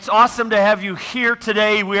It's awesome to have you here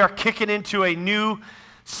today. We are kicking into a new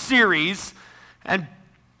series, and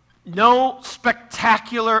no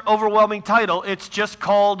spectacular, overwhelming title. It's just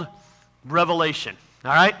called Revelation,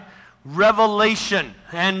 all right? Revelation.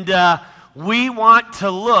 And we want to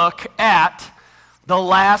look at the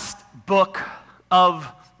last book of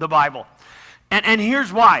the Bible. And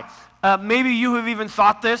here's why. Maybe you have even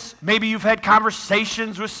thought this. Maybe you've had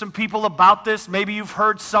conversations with some people about this. Maybe you've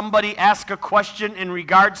heard somebody ask a question in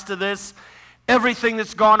regards to this. Everything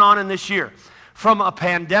that's gone on in this year, from a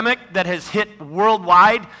pandemic that has hit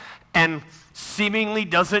worldwide and seemingly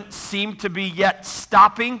doesn't seem to be yet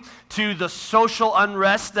stopping, to the social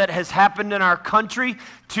unrest that has happened in our country,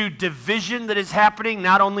 to division that is happening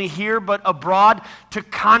not only here but abroad, to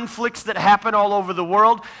conflicts that happen all over the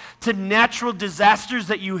world, to natural disasters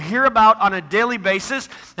that you hear about on a daily basis.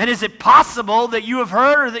 And is it possible that you have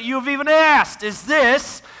heard or that you have even asked, is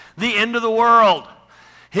this the end of the world?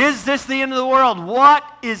 Is this the end of the world? What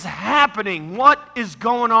is happening? What is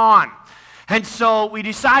going on? And so we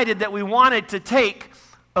decided that we wanted to take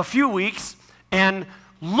a few weeks and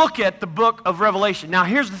look at the book of Revelation. Now,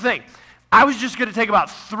 here's the thing. I was just going to take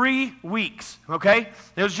about 3 weeks, okay?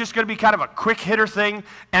 It was just going to be kind of a quick hitter thing,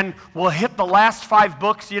 and we'll hit the last 5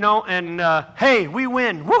 books, and hey, we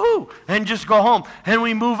win, woohoo, and just go home, and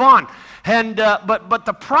we move on. And but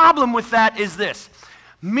the problem with that is this.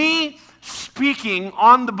 Me speaking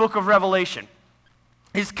on the book of Revelation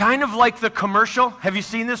is kind of like the commercial. Have you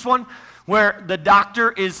seen this one? Where the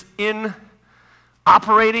doctor is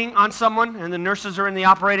operating on someone, and the nurses are in the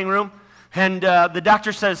operating room, and the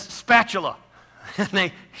doctor says, spatula. And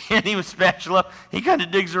they hand him a spatula. He kind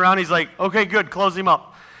of digs around. He's like, okay, good, close him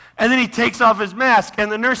up. And then he takes off his mask,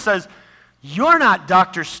 and the nurse says, you're not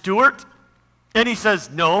Dr. Stewart. And he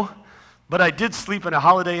says, no, but I did sleep in a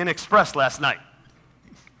Holiday Inn Express last night.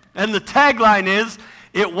 And the tagline is,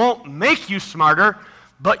 it won't make you smarter,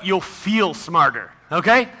 but you'll feel smarter,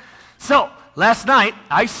 okay? So, last night,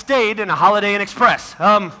 I stayed in a Holiday Inn Express.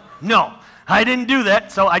 No, I didn't do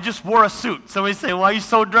that, so I just wore a suit. Somebody say, why are you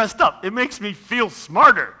so dressed up? It makes me feel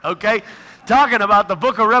smarter, okay? Talking about the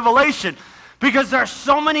book of Revelation, because there are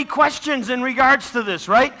so many questions in regards to this,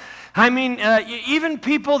 right? I mean, even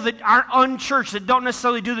people that aren't unchurched, that don't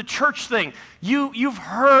necessarily do the church thing, you've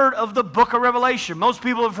heard of the book of Revelation. Most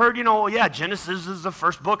people have heard, Genesis is the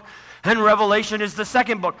first book, and Revelation is the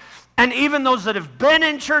second book. And even those that have been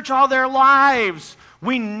in church all their lives,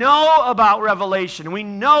 we know about Revelation. We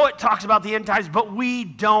know it talks about the end times, but we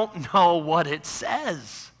don't know what it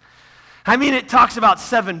says. I mean, it talks about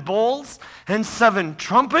 7 bowls and 7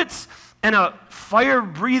 trumpets and a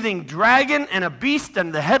fire-breathing dragon and a beast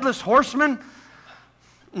and the headless horseman.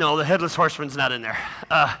 No, the headless horseman's not in there.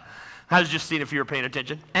 I was just seeing if you were paying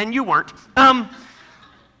attention, and you weren't.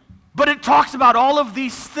 But it talks about all of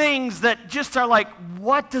these things that just are like,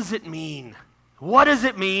 what does it mean? What does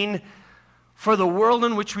it mean for the world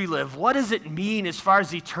in which we live? What does it mean as far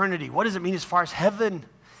as eternity? What does it mean as far as heaven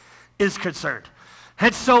is concerned?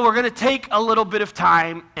 And so we're going to take a little bit of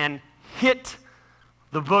time and hit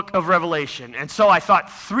the book of Revelation. And so I thought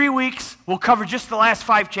 3 weeks, we'll cover just the last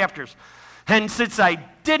 5 chapters. And since I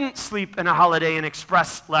didn't sleep in a Holiday Inn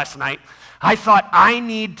Express last night, I thought I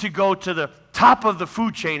need to go to the top of the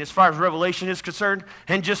food chain as far as Revelation is concerned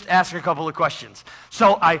and just ask a couple of questions.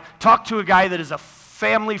 So I talked to a guy that is a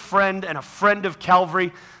family friend and a friend of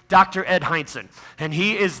Calvary, Dr. Ed Heinzen. And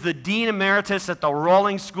he is the Dean Emeritus at the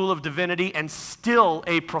Rawlings School of Divinity and still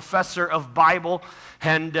a professor of Bible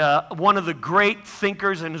and one of the great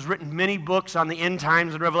thinkers, and has written many books on the end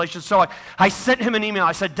times and Revelation. So I sent him an email.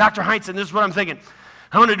 I said, Dr. Heinzen, this is what I'm thinking.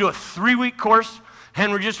 I'm going to do a 3-week course,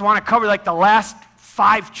 and we just want to cover like the last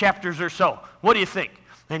 5 chapters or so. What do you think?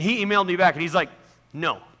 And he emailed me back, and he's like,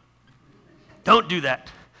 no, don't do that.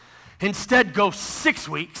 Instead, go 6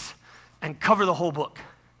 weeks and cover the whole book.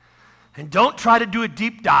 And don't try to do a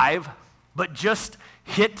deep dive, but just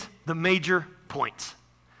hit the major points.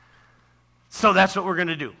 So that's what we're going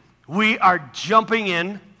to do. We are jumping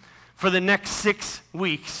in for the next 6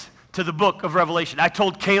 weeks to the book of Revelation. I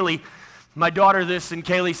told Kaylee, my daughter, this, and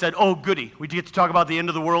Kaylee said, oh, goody, we get to talk about the end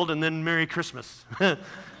of the world and then Merry Christmas. And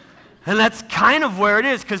that's kind of where it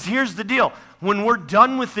is, because here's the deal. When we're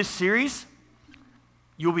done with this series,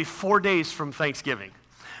 you'll be 4 days from Thanksgiving.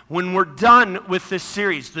 When we're done with this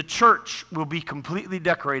series, the church will be completely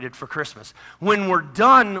decorated for Christmas. When we're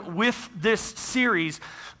done with this series,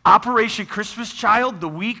 Operation Christmas Child, the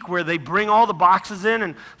week where they bring all the boxes in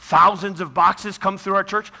and thousands of boxes come through our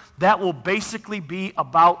church, that will basically be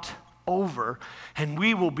about over, and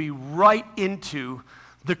we will be right into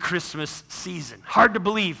the Christmas season. Hard to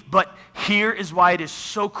believe, but here is why it is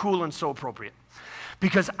so cool and so appropriate.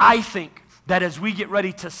 Because I think that as we get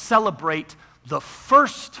ready to celebrate the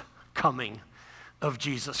first coming of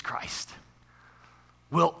Jesus Christ,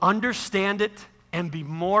 we'll understand it and be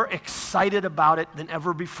more excited about it than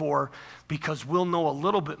ever before, because we'll know a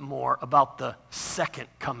little bit more about the second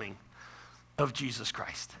coming of Jesus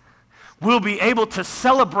Christ. We'll be able to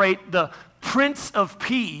celebrate the Prince of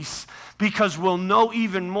Peace because we'll know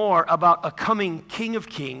even more about a coming King of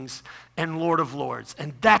Kings and Lord of Lords.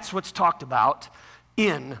 And that's what's talked about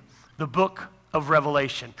in the book of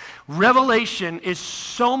Revelation. Revelation is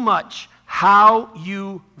so much how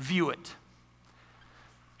you view it.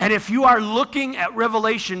 And if you are looking at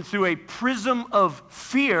Revelation through a prism of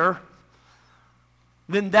fear,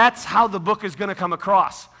 then that's how the book is going to come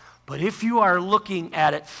across. But if you are looking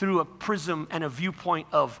at it through a prism and a viewpoint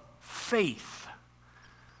of faith,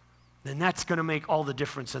 then that's going to make all the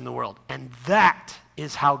difference in the world. And that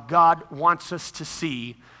is how God wants us to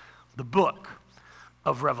see the book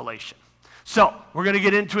of Revelation. So, we're going to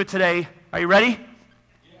get into it today. Are you ready?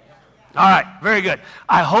 All right, very good.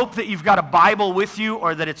 I hope that you've got a Bible with you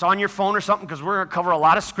or that it's on your phone or something, because we're going to cover a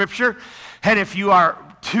lot of Scripture. And if you are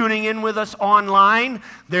tuning in with us online,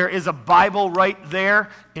 there is a Bible right there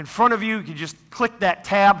in front of you. You can just click that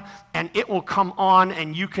tab and it will come on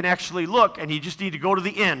and you can actually look, and you just need to go to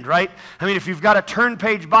the end, right? I mean, if you've got a turn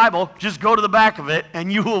page Bible, just go to the back of it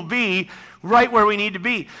and you will be right where we need to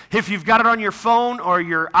be. If you've got it on your phone or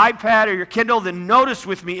your iPad or your Kindle, then notice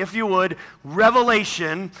with me, if you would,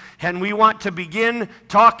 Revelation. And we want to begin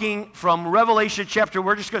talking from Revelation chapter.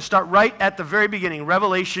 We're just going to start right at the very beginning.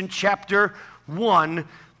 Revelation chapter 1,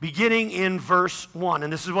 beginning in verse 1.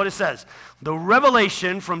 And this is what it says. The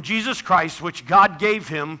revelation from Jesus Christ, which God gave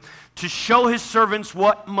him to show his servants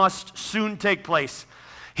what must soon take place.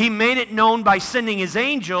 He made it known by sending his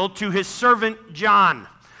angel to his servant John,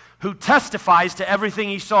 who testifies to everything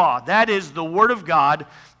he saw. That is the word of God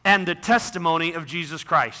and the testimony of Jesus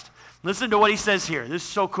Christ. Listen to what he says here. This is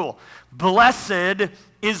so cool. Blessed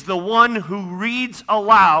is the one who reads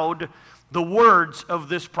aloud the words of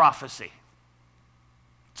this prophecy.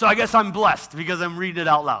 So I guess I'm blessed because I'm reading it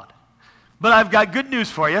out loud. But I've got good news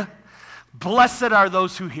for you. Blessed are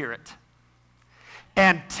those who hear it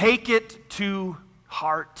and take it to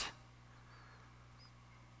heart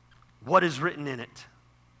what is written in it,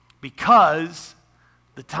 because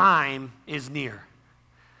the time is near.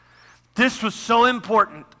 This was so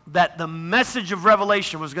important that the message of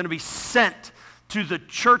Revelation was going to be sent to the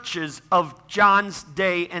churches of John's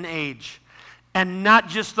day and age. And not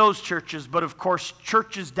just those churches, but of course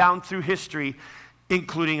churches down through history,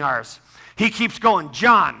 including ours. He keeps going.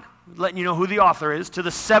 John, letting you know who the author is, to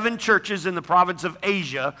the 7 churches in the province of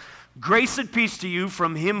Asia, grace and peace to you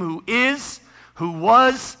from him who is, who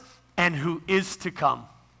was, and who is to come.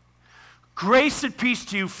 Grace and peace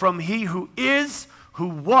to you from he who is, who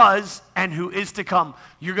was, and who is to come.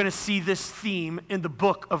 You're going to see this theme in the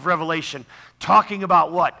book of Revelation. Talking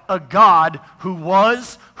about what? A God who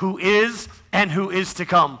was, who is, and who is to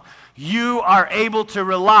come. You are able to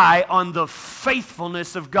rely on the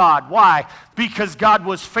faithfulness of God. Why? Because God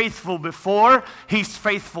was faithful before, he's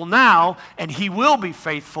faithful now, and he will be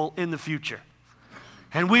faithful in the future.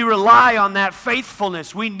 And we rely on that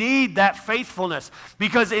faithfulness. We need that faithfulness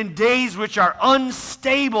because in days which are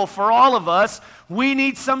unstable for all of us, we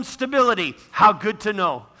need some stability. How good to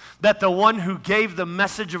know that the one who gave the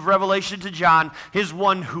message of Revelation to John is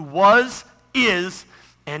one who was, is,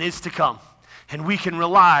 and is to come. And we can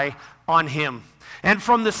rely on him. And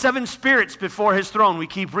from the 7 spirits before his throne, we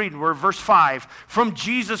keep reading, we're verse 5. From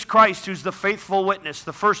Jesus Christ, who's the faithful witness,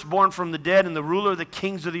 the firstborn from the dead and the ruler of the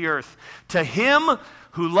kings of the earth. To him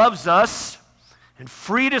who loves us and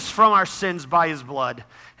freed us from our sins by his blood,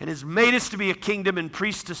 and has made us to be a kingdom and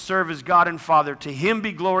priests to serve as God and Father. To him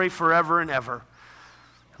be glory forever and ever.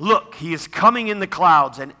 Look, he is coming in the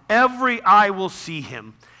clouds, and every eye will see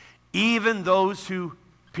him, even those who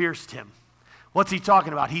pierced him. What's he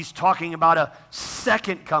talking about? He's talking about a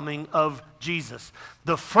second coming of Jesus.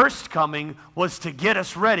 The first coming was to get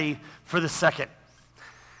us ready for the second.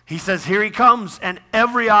 He says, here he comes, and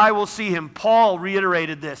every eye will see him. Paul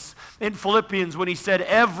reiterated this in Philippians when he said,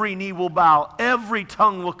 every knee will bow, every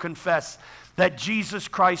tongue will confess that Jesus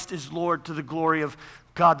Christ is Lord, to the glory of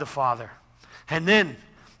God the Father. And then,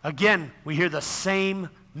 again, we hear the same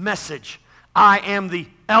message. I am the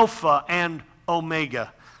Alpha and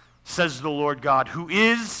Omega, says the Lord God, who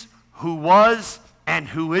is, who was, and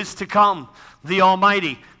who is to come, the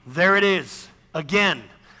Almighty. There it is. Again,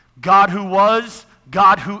 God who was,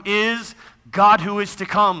 God who is, God who is to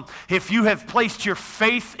come. If you have placed your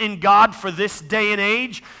faith in God for this day and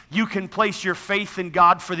age, you can place your faith in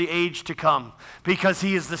God for the age to come, because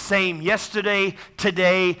He is the same yesterday,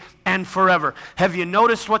 today, and forever. Have you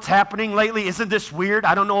noticed what's happening lately? Isn't this weird?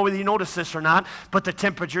 I don't know whether you noticed this or not, but the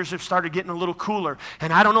temperatures have started getting a little cooler.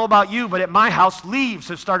 And I don't know about you, but at my house, leaves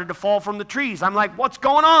have started to fall from the trees. I'm like, what's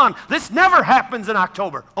going on? This never happens in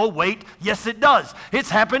October. Oh, wait, yes it does. It's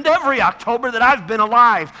happened every October that I've been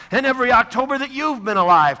alive, and every October that you've been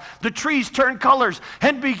alive. The trees turn colors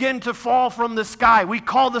and begin to fall from the sky. We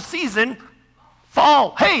call the season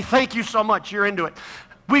fall. Hey, thank you so much. You're into it.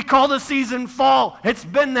 We call the season fall. It's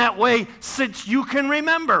been that way since you can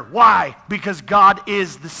remember. Why? Because God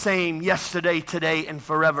is the same yesterday, today, and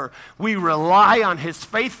forever. We rely on His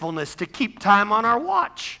faithfulness to keep time on our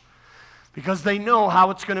watch, because they know how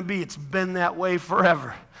it's going to be. It's been that way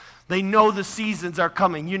forever. They know the seasons are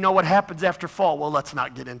coming. You know what happens after fall? Well, let's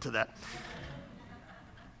not get into that.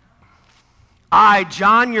 I,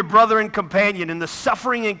 John, your brother and companion, in the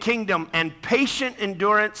suffering and kingdom and patient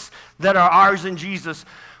endurance that are ours in Jesus,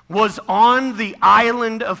 was on the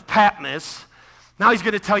island of Patmos. Now he's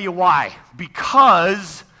going to tell you why.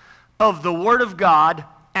 Because of the Word of God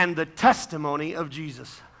and the testimony of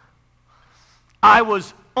Jesus. I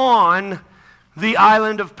was on the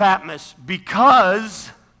island of Patmos because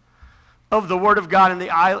of the Word of God and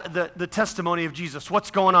the testimony of Jesus. What's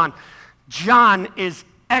going on? John is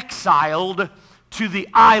exiled to the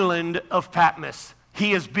island of Patmos.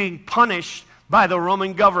 He is being punished by the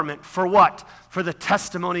Roman government for what? For the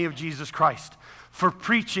testimony of Jesus Christ, for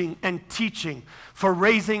preaching and teaching, for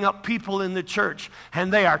raising up people in the church.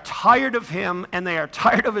 And they are tired of him, and they are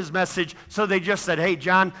tired of his message, so they just said, hey,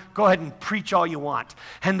 John, go ahead and preach all you want.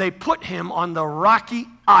 And they put him on the rocky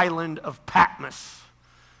island of Patmos,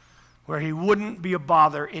 where he wouldn't be a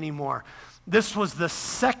bother anymore. This was the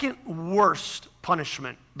second worst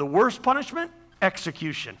punishment. The worst punishment?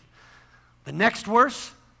 Execution. The next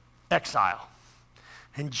worst? Exile.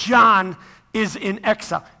 And John is in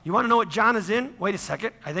exile. You want to know what John is in? Wait a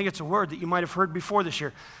second. I think it's a word that you might have heard before this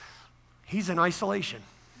year. He's in isolation.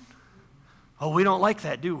 Oh, we don't like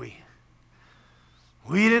that, do we?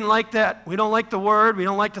 We didn't like that. We don't like the word. We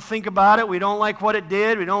don't like to think about it. We don't like what it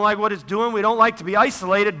did. We don't like what it's doing. We don't like to be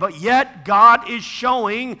isolated. But yet God is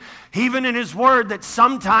showing, even in His word, that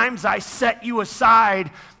sometimes I set you aside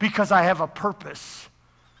because I have a purpose.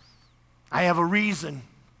 I have a reason.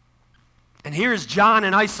 And here's John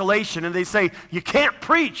in isolation, and they say, you can't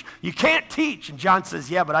preach, you can't teach. And John says,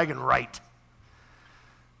 yeah, but I can write.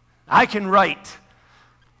 I can write.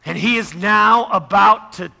 And he is now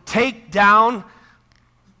about to take down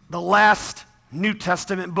the last New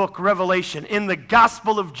Testament book, Revelation. In the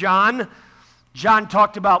Gospel of John, John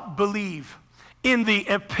talked about believe. In the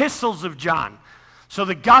epistles of John, so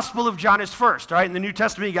the Gospel of John is first, all right? In the New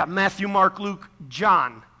Testament, you got Matthew, Mark, Luke,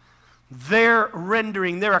 John. Their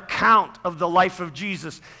rendering, their account of the life of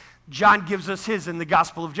Jesus. John gives us his in the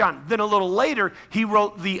Gospel of John. Then a little later, he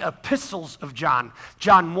wrote the epistles of John.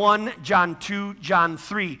 John 1, John 2, John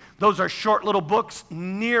 3. Those are short little books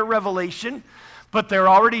near Revelation, but they're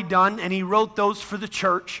already done, and he wrote those for the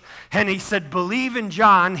church. And he said, believe in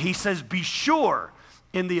John. He says, be sure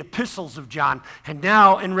in the epistles of John. And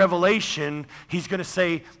now in Revelation, he's going to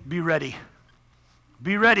say, be ready.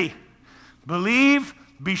 Be ready. Believe,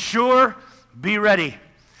 be sure, be ready.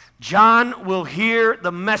 John will hear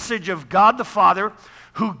the message of God the Father,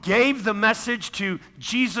 who gave the message to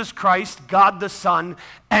Jesus Christ, God the Son,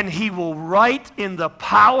 and he will write in the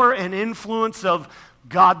power and influence of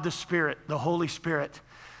God the Spirit, the Holy Spirit.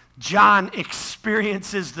 John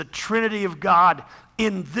experiences the Trinity of God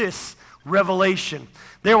in this revelation.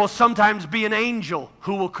 There will sometimes be an angel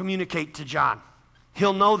who will communicate to John.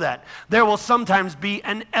 He'll know that. There will sometimes be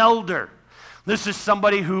an elder. This is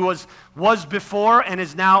somebody who was before and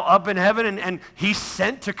is now up in heaven, and he's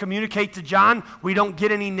sent to communicate to John. We don't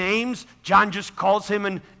get any names. John just calls him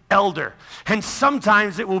an elder. And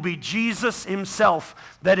sometimes it will be Jesus himself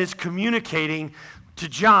that is communicating to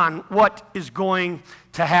John what is going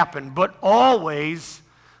to happen. But always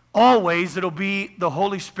it'll be the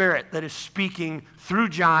Holy Spirit that is speaking through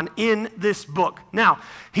John in this book. Now,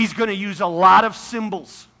 he's going to use a lot of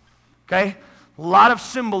symbols, okay? A lot of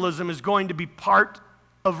symbolism is going to be part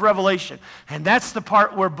of Revelation. And that's the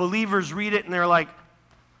part where believers read it and they're like,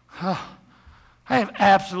 oh, I have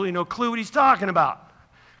absolutely no clue what he's talking about.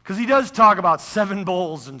 Because he does talk about 7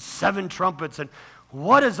 bowls and 7 trumpets. And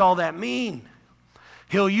what does all that mean?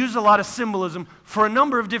 He'll use a lot of symbolism for a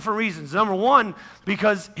number of different reasons. Number one,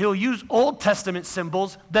 because he'll use Old Testament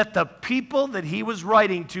symbols that the people that he was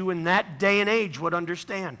writing to in that day and age would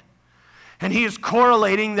understand. And he is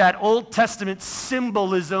correlating that Old Testament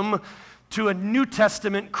symbolism to a New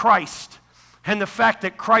Testament Christ and the fact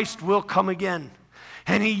that Christ will come again.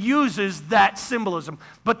 And he uses that symbolism.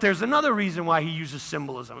 But there's another reason why he uses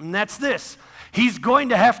symbolism, and that's this. He's going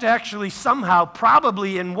to have to actually somehow,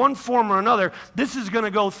 probably in one form or another, this is going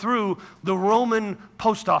to go through the Roman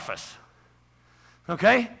post office.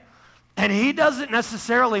 Okay? And he doesn't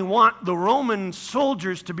necessarily want the Roman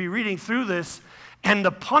soldiers to be reading through this and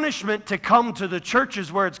the punishment to come to the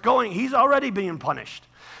churches where it's going. He's already being punished.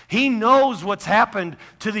 He knows what's happened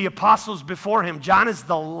to the apostles before him. John is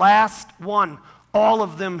the last one. All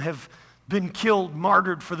of them have been killed,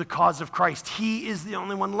 martyred for the cause of Christ. He is the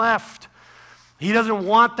only one left. He doesn't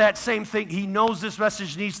want that same thing. He knows this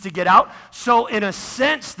message needs to get out. So in a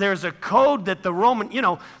sense, there's a code that the Roman,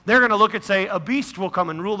 they're going to look and say, a beast will come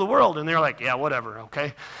and rule the world. And they're like, yeah, whatever,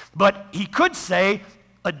 okay? But he could say,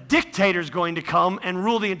 a dictator's going to come and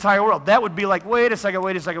rule the entire world. That would be like, wait a second,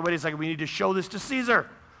 we need to show this to Caesar.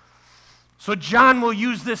 So John will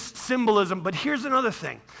use this symbolism. But here's another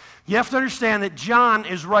thing. You have to understand that John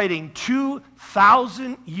is writing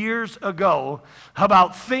 2,000 years ago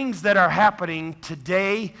about things that are happening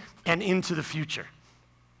today and into the future.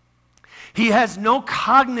 He has no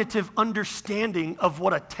cognitive understanding of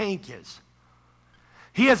what a tank is.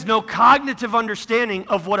 He has no cognitive understanding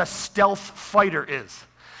of what a stealth fighter is.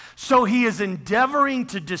 So he is endeavoring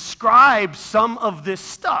to describe some of this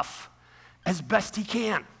stuff as best he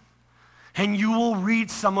can. And you will read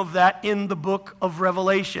some of that in the book of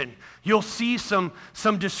Revelation. You'll see some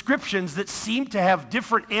descriptions that seem to have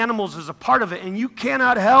different animals as a part of it, and you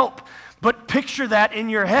cannot help but picture that in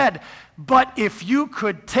your head. But if you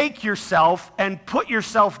could take yourself and put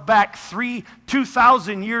yourself back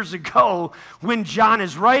 2,000 years ago when John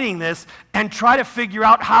is writing this and try to figure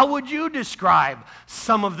out how would you describe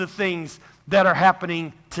some of the things that are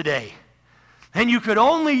happening today. And you could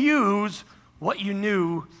only use what you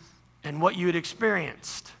knew and what you had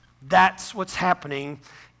experienced. That's what's happening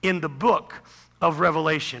in the book of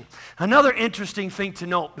Revelation. Another interesting thing to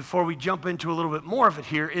note before we jump into a little bit more of it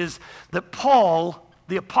here is that Paul,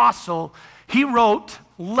 the apostle, he wrote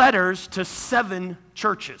letters to 7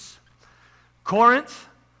 churches. Corinth,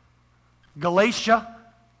 Galatia,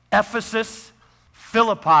 Ephesus,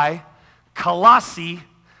 Philippi, Colossae,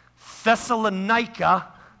 Thessalonica.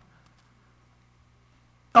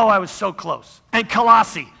 Oh, I was so close. And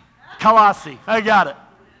Colossae, I got it.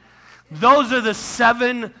 Those are the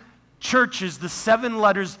 7 churches, the 7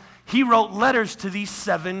 letters. He wrote letters to these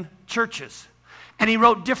 7 churches. And he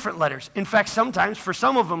wrote different letters. In fact, sometimes, for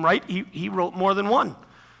some of them, right, he wrote more than one.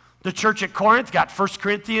 The church at Corinth got 1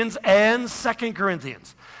 Corinthians and 2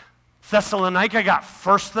 Corinthians. Thessalonica got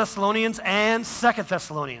 1 Thessalonians and 2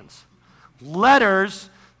 Thessalonians. Letters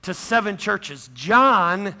to 7 churches.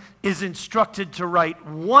 John is instructed to write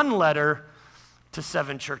one letter to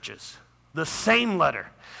 7 churches. The same letter.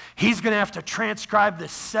 He's going to have to transcribe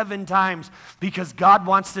this 7 times because God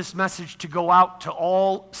wants this message to go out to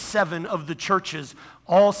all 7 of the churches,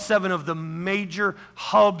 all 7 of the major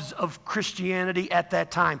hubs of Christianity at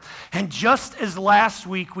that time. And just as last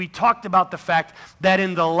week we talked about the fact that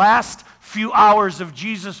in the last few hours of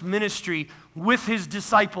Jesus' ministry with his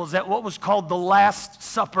disciples at what was called the Last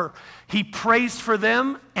Supper, he prays for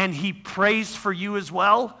them and he prays for you as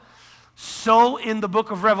well. So in the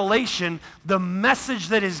book of Revelation, the message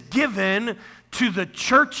that is given to the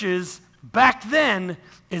churches back then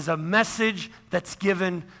is a message that's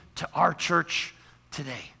given to our church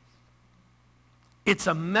today. It's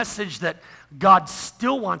a message that God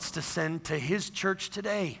still wants to send to his church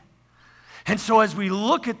today. And so as we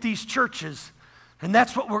look at these churches, and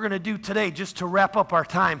that's what we're going to do today, just to wrap up our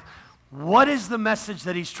time, what is the message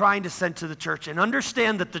that he's trying to send to the church? And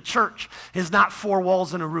understand that the church is not 4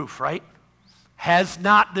 walls and a roof, right? Has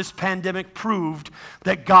not this pandemic proved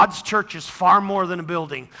that God's church is far more than a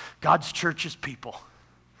building? God's church is people.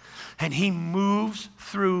 And he moves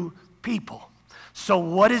through people. So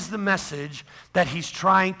what is the message that he's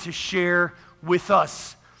trying to share with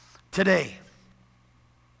us today?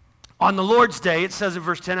 On the Lord's day, it says in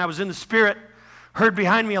verse 10, I was in the Spirit, heard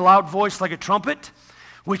behind me a loud voice like a trumpet,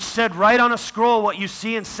 which said, write on a scroll what you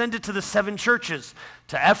see and send it to the 7 churches,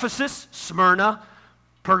 to Ephesus, Smyrna,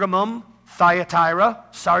 Pergamum, Thyatira,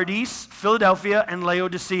 Sardis, Philadelphia, and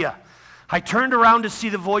Laodicea. I turned around to see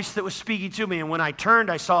the voice that was speaking to me, and when I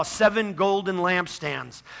turned, I saw 7 golden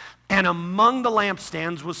lampstands. And among the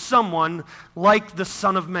lampstands was someone like the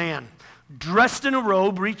Son of Man, dressed in a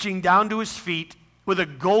robe reaching down to his feet, with a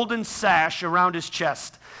golden sash around his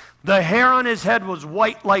chest. The hair on his head was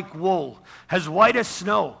white like wool, as white as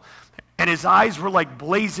snow, and his eyes were like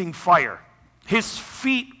blazing fire. His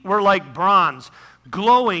feet were like bronze,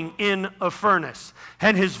 glowing in a furnace,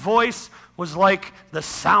 and his voice was like the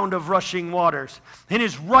sound of rushing waters. In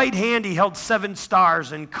his right hand he held 7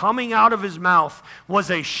 stars, and coming out of his mouth was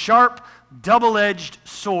a sharp, double-edged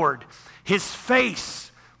sword. His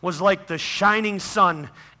face was like the shining sun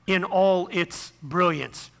in all its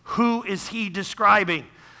brilliance. Who is he describing?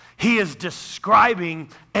 He is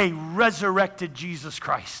describing a resurrected Jesus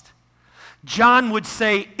Christ. John would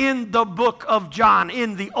say in the book of John,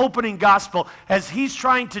 in the opening gospel, as he's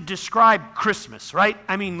trying to describe Christmas, right?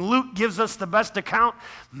 I mean, Luke gives us the best account.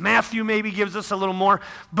 Matthew maybe gives us a little more.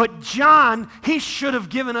 But John, he should have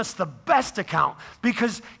given us the best account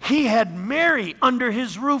because he had Mary under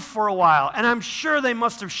his roof for a while. And I'm sure they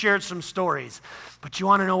must have shared some stories. But you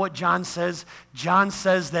want to know what John says? John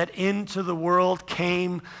says that into the world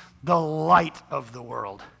came the light of the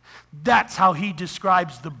world. That's how he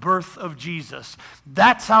describes the birth of Jesus.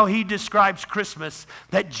 That's how he describes Christmas,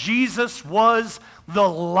 that Jesus was the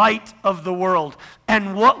light of the world.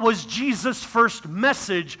 And what was Jesus' first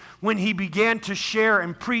message when he began to share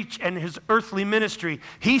and preach in his earthly ministry?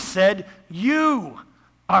 He said, "You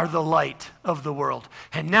are the light of the world."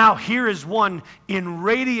 And now here is one in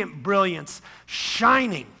radiant brilliance,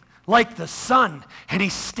 shining like the sun. And he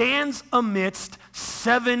stands amidst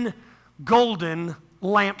 7 golden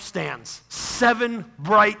lampstands, 7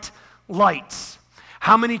 bright lights.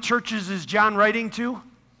 How many churches is John writing to?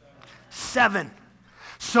 7.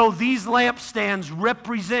 So these lampstands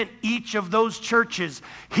represent each of those churches.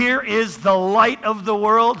 Here is the light of the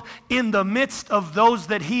world in the midst of those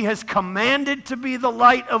that he has commanded to be the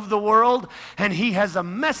light of the world, and he has a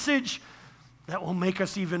message that will make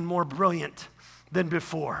us even more brilliant than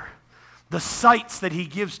before. The sights that he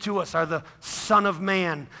gives to us are the Son of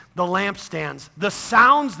Man, the lampstands, the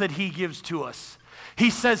sounds that he gives to us. He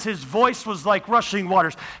says his voice was like rushing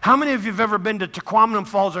waters. How many of you have ever been to Tequamatum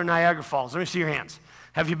Falls or Niagara Falls? Let me see your hands.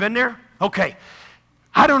 Have you been there? Okay.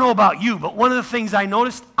 I don't know about you, but one of the things I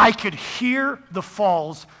noticed, I could hear the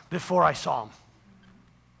falls before I saw them.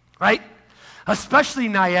 Right? Especially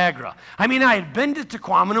Niagara. I mean, I had been to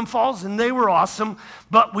Tequamatum Falls, and they were awesome,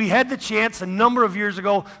 but we had the chance a number of years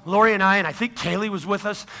ago, Lori and I think Kaylee was with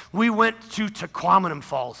us, we went to Tequamatum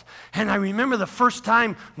Falls. And I remember the first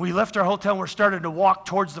time we left our hotel and we started to walk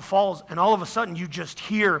towards the falls, and all of a sudden you just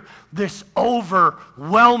hear this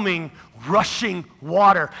overwhelming, rushing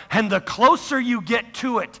water. And the closer you get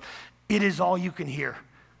to it, it is all you can hear.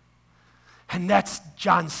 And that's,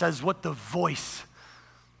 John says,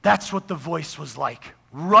 that's what the voice was like.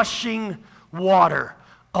 Rushing water,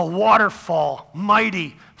 a waterfall,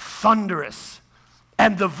 mighty, thunderous.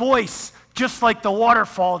 And the voice, just like the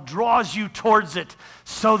waterfall, draws you towards it.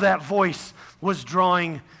 So that voice was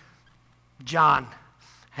drawing John.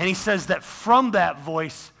 And he says that from that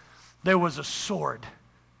voice, there was a sword.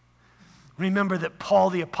 Remember that Paul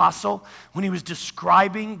the Apostle, when he was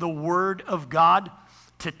describing the Word of God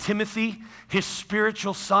to Timothy, his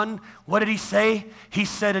spiritual son, what did he say? He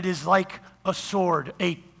said it is like a sword,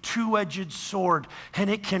 a 2-edged sword, and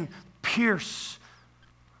it can pierce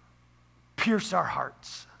our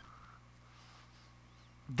hearts.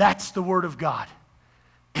 That's the Word of God.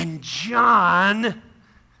 And John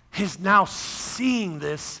is now seeing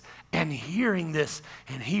this and hearing this,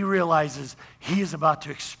 and he realizes he is about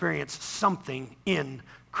to experience something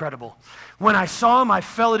incredible. When I saw him, I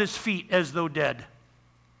fell at his feet as though dead.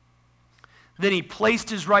 Then he placed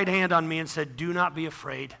his right hand on me and said, "Do not be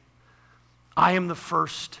afraid. I am the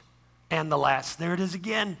first and the last." There it is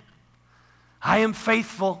again. I am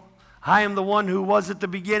faithful. I am the one who was at the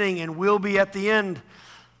beginning and will be at the end.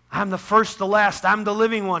 I'm the first, the last. I'm the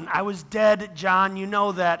living one. I was dead, John, you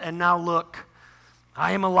know that. And now look,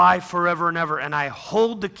 I am alive forever and ever, and I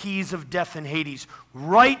hold the keys of death and Hades.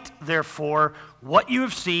 Write, therefore, what you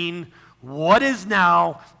have seen, what is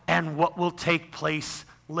now, and what will take place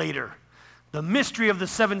later. The mystery of the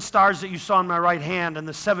 7 stars that you saw in my right hand and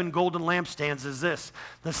the 7 golden lampstands is this.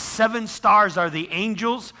 The 7 stars are the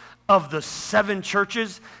angels of the 7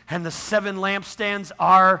 churches, and the 7 lampstands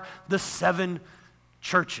are the 7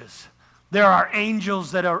 churches. There are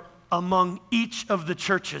angels that are among each of the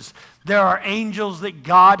churches. There are angels that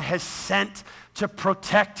God has sent to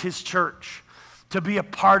protect his church, to be a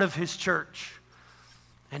part of his church.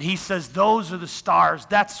 And he says those are the stars.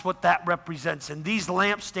 That's what that represents. And these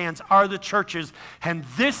lampstands are the churches. And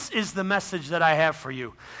this is the message that I have for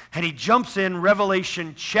you. And he jumps in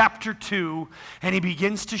Revelation chapter 2, and he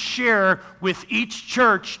begins to share with each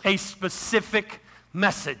church a specific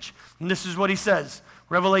message. And this is what he says.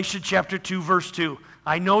 Revelation chapter 2, verse 2.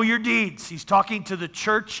 I know your deeds. He's talking to the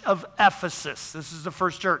church of Ephesus. This is the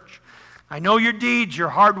first church. I know your deeds, your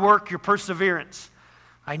hard work, your perseverance.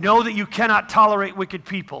 I know that you cannot tolerate wicked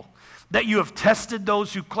people, that you have tested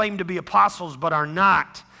those who claim to be apostles but are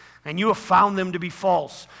not, and you have found them to be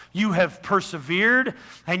false. You have persevered,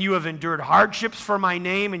 and you have endured hardships for my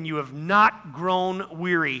name, and you have not grown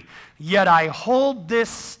weary. Yet I hold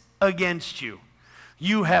this against you.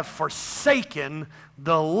 You have forsaken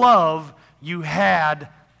the love you had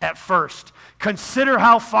at first. Consider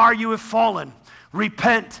how far you have fallen.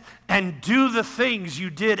 Repent and do the things you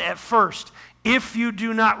did at first. If you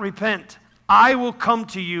do not repent, I will come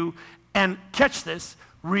to you and, catch this,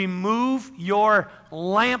 remove your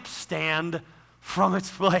lampstand from its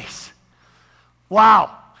place.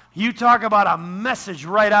 Wow. You talk about a message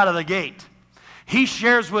right out of the gate. He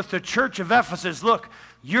shares with the church of Ephesus, look,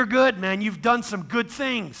 you're good, man. You've done some good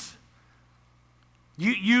things.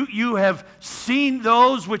 You have seen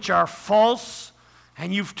those which are false,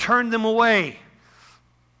 and you've turned them away.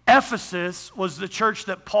 Ephesus was the church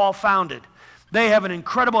that Paul founded. They have an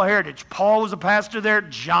incredible heritage. Paul was a pastor there.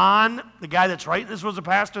 John, the guy that's writing this, was a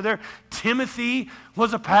pastor there. Timothy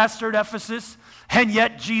was a pastor at Ephesus. And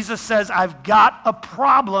yet Jesus says, I've got a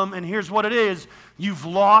problem, and here's what it is. You've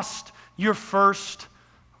lost your first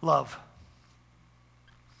love.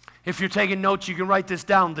 If you're taking notes, you can write this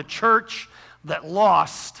down. The church that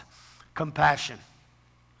lost compassion.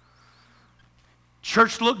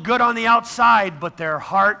 Church looked good on the outside, but their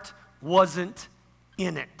heart wasn't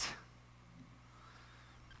in it.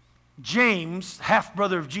 James,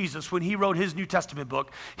 half-brother of Jesus, when he wrote his New Testament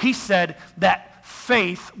book, he said that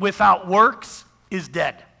faith without works is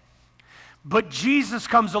dead. But Jesus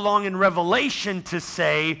comes along in Revelation to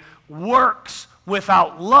say works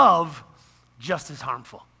without love just as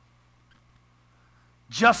harmful.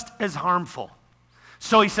 Just as harmful.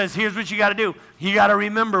 So he says, here's what you got to do. You got to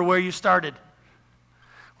remember where you started.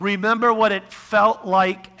 Remember what it felt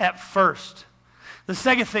like at first. The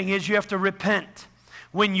second thing is you have to repent.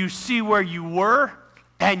 When you see where you were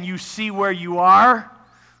and you see where you are,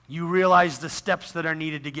 you realize the steps that are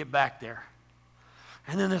needed to get back there.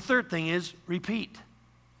 And then the third thing is repeat.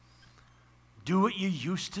 Do what you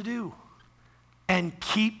used to do and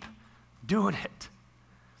keep doing it.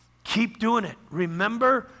 Keep doing it.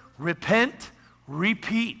 Remember, repent,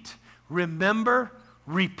 repeat. Remember,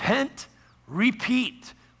 repent,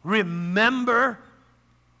 repeat. Remember,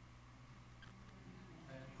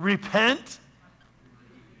 repent,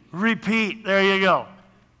 repeat. There you go.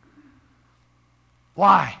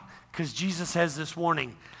 Why? Because Jesus has this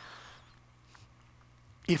warning.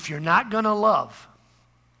 If you're not going to love,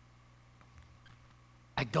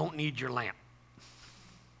 I don't need your lamp.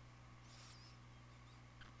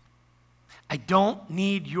 I don't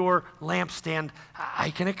need your lampstand. I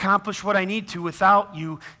can accomplish what I need to without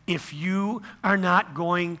you if you are not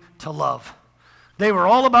going to love. They were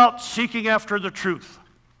all about seeking after the truth.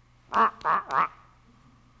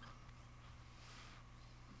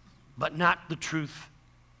 But not the truth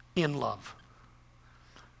in love.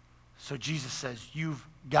 So Jesus says, you've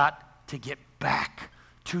got to get back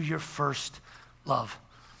to your first love.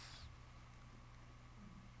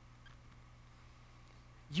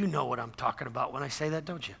 You know what I'm talking about when I say that,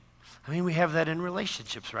 don't you? I mean, we have that in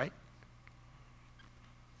relationships, right?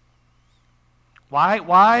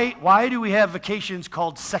 Why do we have vacations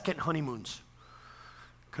called second honeymoons?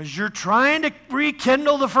 Because you're trying to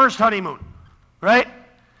rekindle the first honeymoon, right?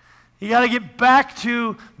 You got to get back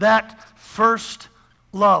to that first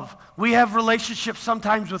love. We have relationships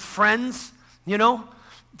sometimes with friends, you know.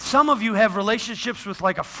 Some of you have relationships with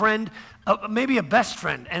like a friend, maybe a best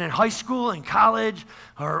friend, and in high school and college,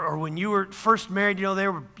 or when you were first married, you know,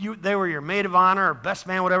 they were your maid of honor or best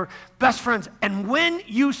man, whatever, best friends. And when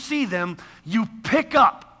you see them, you pick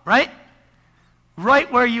up, right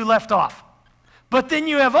where you left off. But then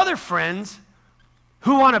you have other friends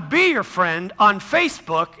who want to be your friend on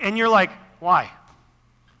Facebook, and you're like, why?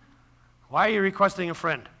 Why are you requesting a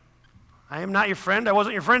friend? I am not your friend. I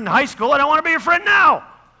wasn't your friend in high school. I don't want to be your friend now.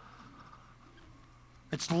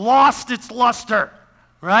 It's lost its luster,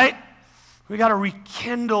 right? We got to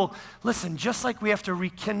rekindle. Listen, just like we have to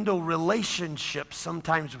rekindle relationships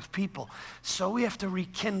sometimes with people, so we have to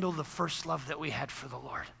rekindle the first love that we had for the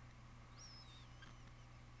Lord.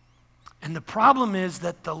 And the problem is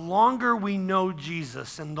that the longer we know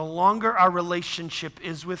Jesus and the longer our relationship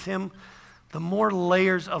is with him, the more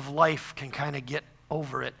layers of life can kind of get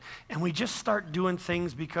over it. And we just start doing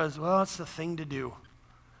things because, well, it's the thing to do.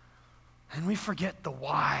 And we forget the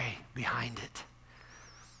why behind it.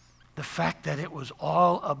 The fact that it was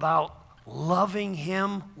all about loving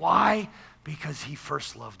him. Why? Because he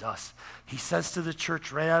first loved us. He says to the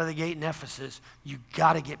church right out of the gate in Ephesus, you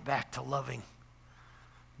got to get back to loving.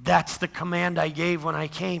 That's the command I gave when I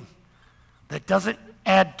came. That doesn't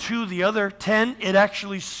add to the other 10. It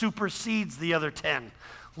actually supersedes the other 10.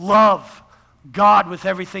 Love God with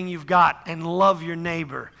everything you've got and love your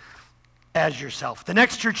neighbor as yourself. The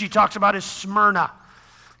next church he talks about is Smyrna.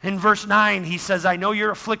 In verse 9, he says, I know your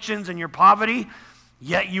afflictions and your poverty,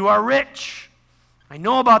 yet you are rich. I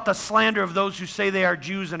know about the slander of those who say they are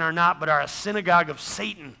Jews and are not, but are a synagogue of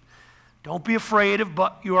Satan. Don't be afraid of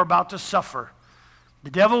what you are about to suffer. The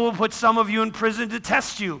devil will put some of you in prison to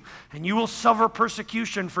test you, and you will suffer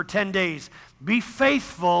persecution for 10 days. Be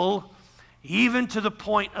faithful even to the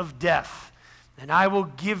point of death, and I will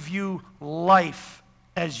give you life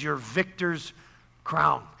as your victor's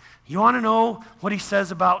crown. You want to know what he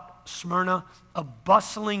says about Smyrna? A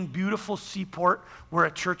bustling, beautiful seaport where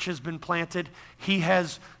a church has been planted. He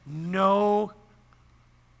has no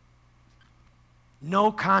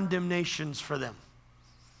condemnations for them.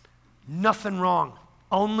 Nothing wrong.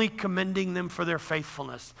 Only commending them for their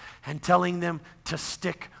faithfulness and telling them to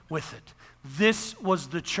stick with it. This was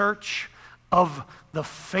the church of the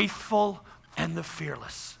faithful and the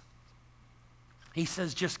fearless. He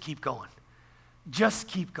says, just keep going. Just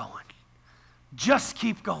keep going. Just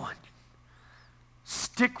keep going.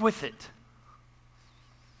 Stick with it.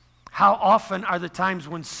 How often are the times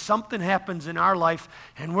when something happens in our life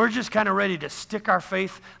and we're just kind of ready to stick our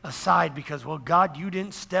faith aside because, well, God, you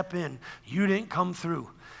didn't step in. You didn't come through.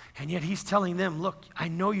 And yet he's telling them, look, I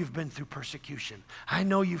know you've been through persecution. I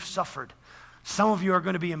know you've suffered. Some of you are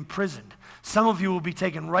going to be imprisoned. Some of you will be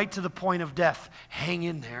taken right to the point of death. Hang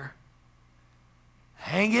in there.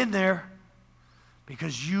 Hang in there,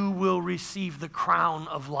 because you will receive the crown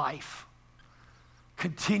of life.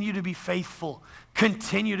 Continue to be faithful.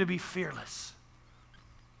 Continue to be fearless.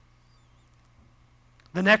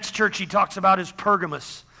 The next church he talks about is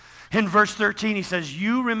Pergamos. In verse 13 he says,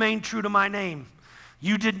 you remain true to my name.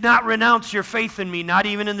 You did not renounce your faith in me, not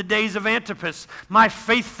even in the days of Antipas, my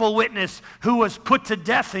faithful witness, who was put to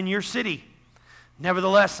death in your city.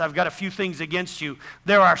 Nevertheless, I've got a few things against you.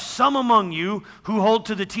 There are some among you who hold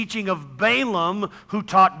to the teaching of Balaam, who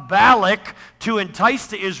taught Balak to entice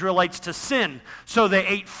the Israelites to sin. So they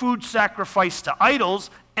ate food sacrificed to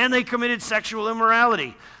idols, and they committed sexual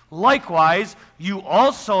immorality. Likewise, you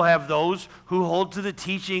also have those who hold to the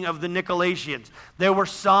teaching of the Nicolaitans. There were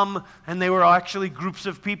some, and they were actually groups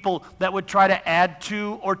of people that would try to add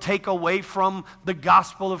to or take away from the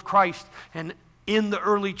gospel of Christ. And in the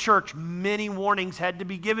early church, many warnings had to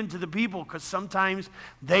be given to the people because sometimes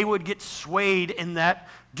they would get swayed in that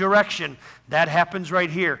direction. That happens right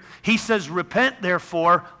here. He says, repent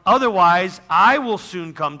therefore, otherwise I will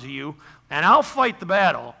soon come to you, and I'll fight the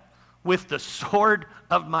battle with the sword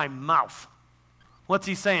of my mouth. What's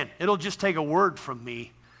he saying? It'll just take a word from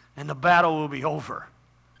me, and the battle will be over.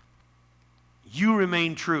 You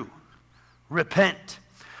remain true. Repent.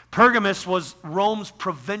 Pergamos was Rome's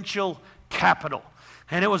provincial capital,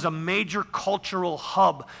 and it was a major cultural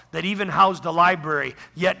hub that even housed a library.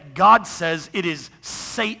 Yet God says it is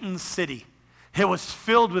Satan's city. It was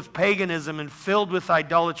filled with paganism and filled with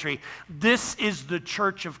idolatry. This is the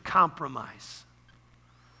church of compromise.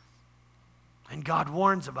 And God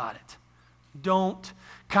warns about it. Don't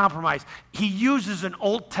compromise. He uses an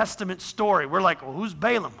Old Testament story. We're like, well, who's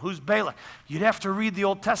Balaam? Who's Balak? You'd have to read the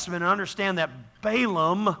Old Testament and understand that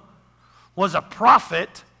Balaam was a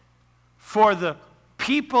prophet for the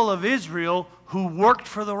people of Israel who worked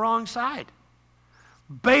for the wrong side.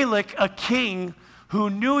 Balak, a king who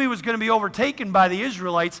knew he was going to be overtaken by the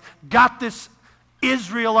Israelites, got this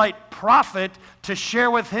Israelite prophet to share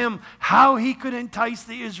with him how he could entice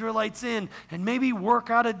the Israelites in and maybe work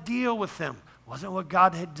out a deal with them. Wasn't what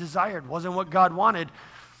God had desired, wasn't what God wanted,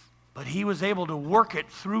 but he was able to work it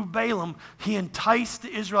through Balaam. He enticed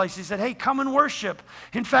the Israelites. He said, hey, come and worship.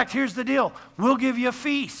 In fact, here's the deal. We'll give you a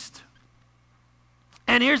feast.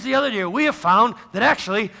 And here's the other deal. We have found that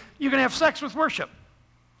actually you're going to have sex with worship.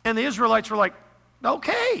 And the Israelites were like,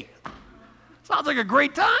 okay, sounds like a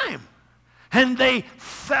great time. And they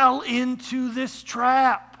fell into this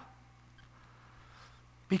trap.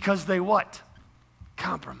 Because they what?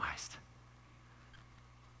 Compromised.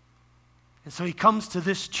 And so he comes to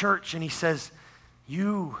this church and he says,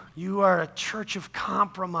 you are a church of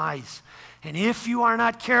compromise. And if you are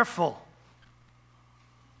not careful,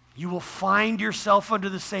 you will find yourself under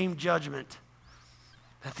the same judgment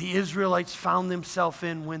that the Israelites found themselves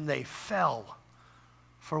in when they fell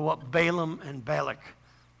for what Balaam and Balak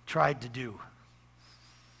tried to do.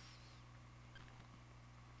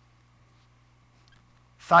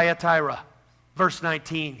 Thyatira, verse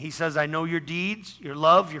 19, he says, I know your deeds, your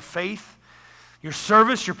love, your faith, your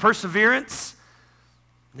service, your perseverance.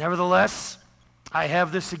 Nevertheless, I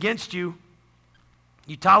have this against you.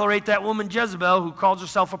 You tolerate that woman Jezebel, who calls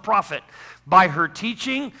herself a prophet. By her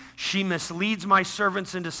teaching, she misleads my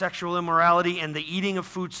servants into sexual immorality and the eating of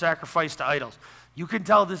food sacrificed to idols. You can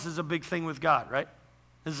tell this is a big thing with God, right?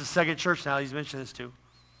 This is the second church now he's mentioned this to.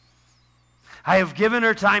 I have given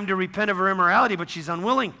her time to repent of her immorality, but she's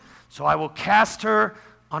unwilling. So I will cast her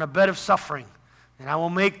on a bed of suffering, and I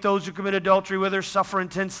will make those who commit adultery with her suffer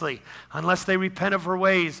intensely. Unless they repent of her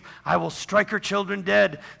ways, I will strike her children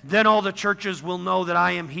dead. Then all the churches will know that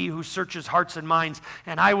I am he who searches hearts and minds,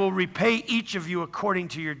 and I will repay each of you according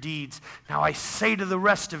to your deeds. Now I say to the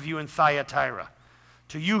rest of you in Thyatira,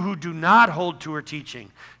 to you who do not hold to her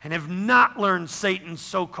teaching and have not learned Satan's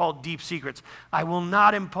so-called deep secrets, I will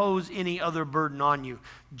not impose any other burden on you.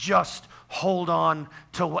 Just hold on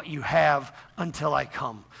to what you have until I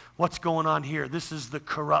come. What's going on here? This is the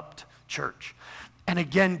corrupt church. And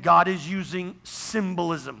again, God is using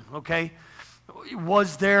symbolism, okay?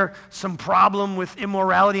 Was there some problem with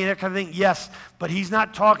immorality and that kind of thing? Yes, but he's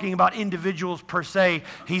not talking about individuals per se.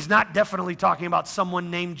 He's not definitely talking about someone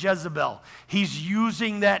named Jezebel. He's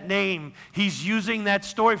using that name. He's using that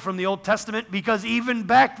story from the Old Testament because even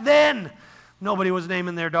back then, nobody was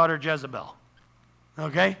naming their daughter Jezebel.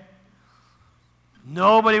 Okay?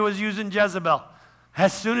 Nobody was using Jezebel.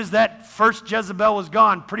 As soon as that first Jezebel was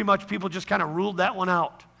gone, pretty much people just kind of ruled that one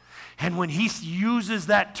out. And when he uses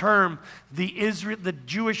that term, the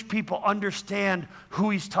Jewish people understand who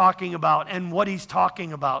he's talking about and what he's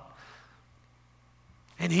talking about.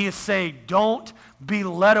 And he is saying, don't be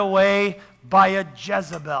led away by a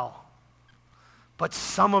Jezebel. But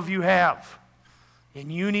some of you have.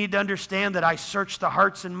 And you need to understand that I search the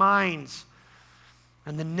hearts and minds.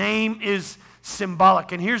 And the name is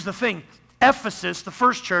symbolic. And here's the thing. Ephesus, the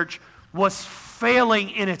first church, was failing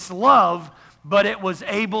in its love, but it was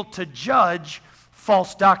able to judge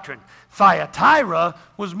false doctrine. Thyatira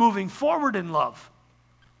was moving forward in love,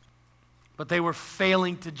 but they were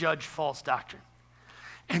failing to judge false doctrine.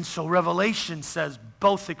 And so Revelation says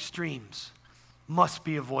both extremes must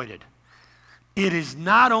be avoided. It is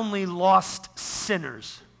not only lost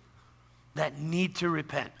sinners that need to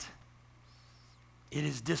repent, it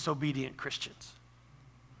is disobedient Christians.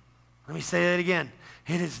 Let me say that again.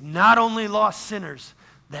 It is not only lost sinners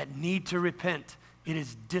that need to repent. It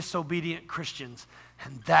is disobedient Christians.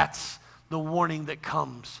 And that's the warning that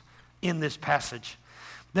comes in this passage.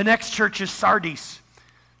 The next church is Sardis.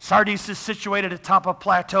 Sardis is situated atop a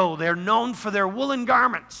plateau. They're known for their woolen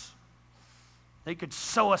garments. They could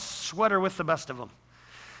sew a sweater with the best of them.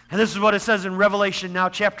 And this is what it says in Revelation now,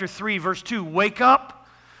 chapter 3, verse 2. Wake up,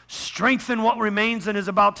 strengthen what remains and is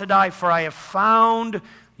about to die, for I have found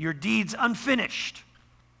your deeds unfinished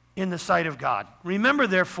in the sight of God. Remember,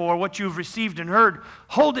 therefore, what you have received and heard.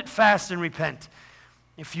 Hold it fast and repent.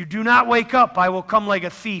 If you do not wake up, I will come like a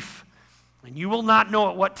thief, and you will not know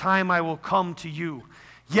at what time I will come to you.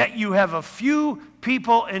 Yet you have a few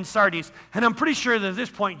people in Sardis. And I'm pretty sure that at this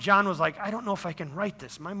point, John was like, I don't know if I can write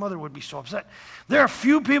this. My mother would be so upset. There are a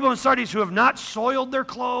few people in Sardis who have not soiled their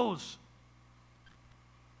clothes.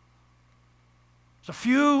 There's a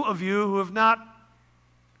few of you who have not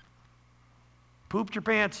pooped your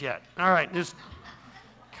pants yet. All right, just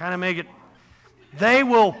kind of make it. They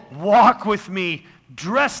will walk with me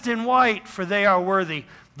dressed in white, for they are worthy.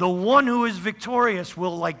 The one who is victorious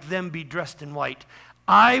will, like them, be dressed in white.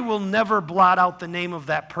 I will never blot out the name of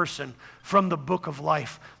that person from the book of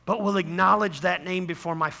life, but will acknowledge that name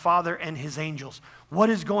before my Father and his angels. What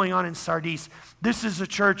is going on in Sardis? This is a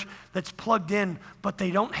church that's plugged in, but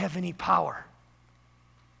they don't have any power.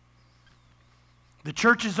 The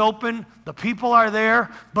church is open, the people are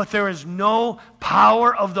there, but there is no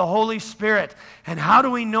power of the Holy Spirit. And how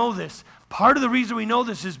do we know this? Part of the reason we know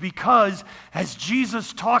this is because as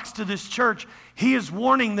Jesus talks to this church, he is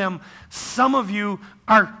warning them, some of you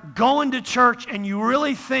are going to church and you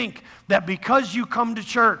really think that because you come to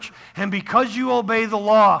church and because you obey the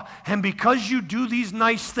law and because you do these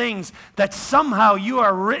nice things, that somehow you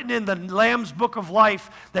are written in the Lamb's book of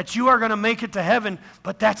life, that you are going to make it to heaven,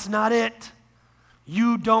 but that's not it.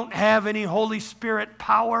 You don't have any Holy Spirit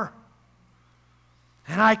power.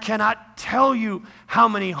 And I cannot tell you how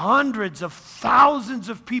many hundreds of thousands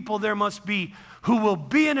of people there must be who will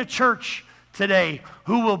be in a church today,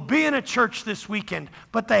 who will be in a church this weekend,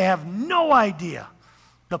 but they have no idea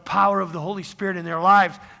the power of the Holy Spirit in their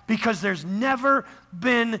lives because there's never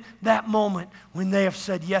been that moment when they have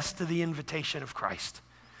said yes to the invitation of Christ,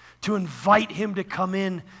 to invite him to come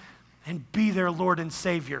in and be their Lord and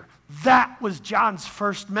Savior. That was John's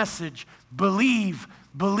first message. Believe,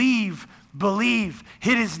 believe, believe.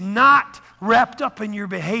 It is not wrapped up in your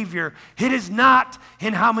behavior. It is not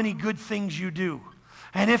in how many good things you do.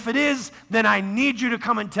 And if it is, then I need you to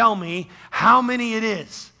come and tell me how many it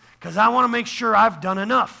is, because I want to make sure I've done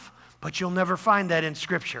enough. But you'll never find that in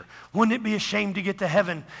Scripture. Wouldn't it be a shame to get to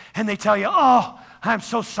heaven and they tell you, oh, I'm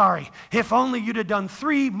so sorry. If only you'd have done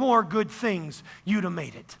 3 more good things, you'd have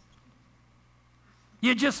made it.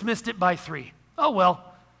 You just missed it by 3. Oh, well,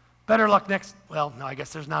 better luck next. Well, no, I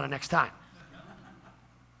guess there's not a next time.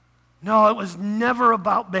 No, it was never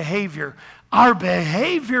about behavior. Our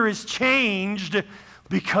behavior is changed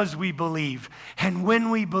because we believe. And when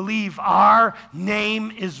we believe, our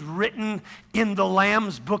name is written in the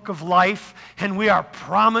Lamb's book of life, and we are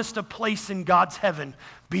promised a place in God's heaven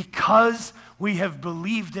because we have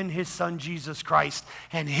believed in His Son, Jesus Christ,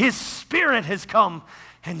 and His Spirit has come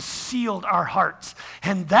and sealed our hearts.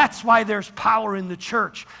 And that's why there's power in the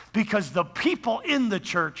church, because the people in the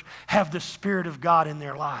church have the Spirit of God in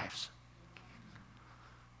their lives.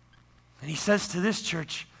 And He says to this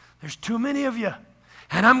church, there's too many of you,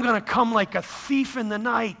 and I'm going to come like a thief in the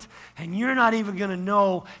night, and you're not even going to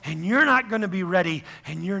know, and you're not going to be ready,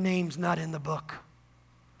 and your name's not in the book.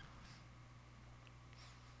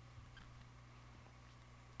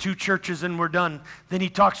 2 churches and we're done. Then he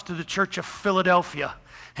talks to the church of Philadelphia,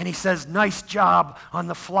 and he says, nice job on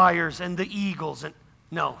the Flyers and the Eagles. And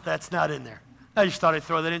no, that's not in there. I just thought I'd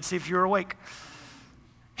throw that in and see if you were awake.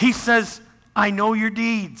 He says, I know your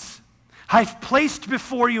deeds. I've placed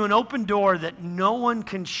before you an open door that no one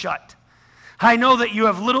can shut. I know that you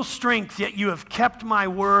have little strength, yet you have kept my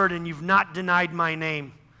word and you've not denied my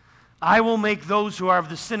name. I will make those who are of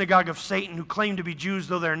the synagogue of Satan, who claim to be Jews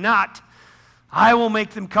though they're not, I will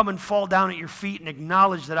make them come and fall down at your feet and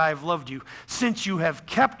acknowledge that I have loved you. Since you have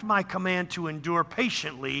kept my command to endure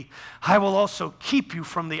patiently, I will also keep you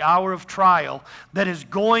from the hour of trial that is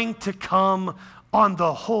going to come on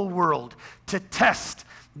the whole world to test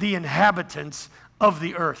the inhabitants of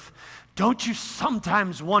the earth. Don't you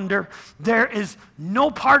sometimes wonder, there is no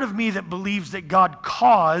part of me that believes that God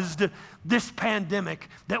caused this pandemic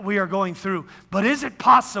that we are going through. But is it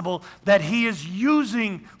possible that He is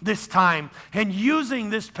using this time and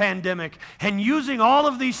using this pandemic and using all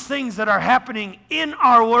of these things that are happening in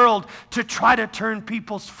our world to try to turn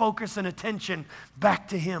people's focus and attention back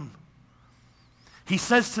to Him? He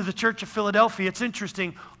says to the church of Philadelphia, it's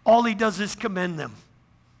interesting, all He does is commend them.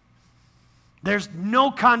 There's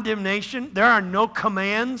no condemnation. There are no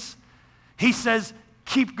commands. He says,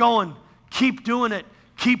 keep going, keep doing it,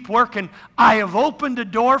 keep working. I have opened a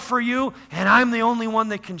door for you, and I'm the only one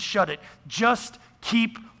that can shut it. Just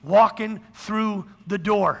keep walking through the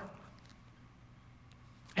door.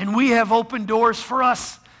 And we have open doors for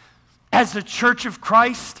us as the church of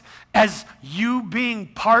Christ. As you being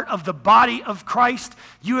part of the body of Christ,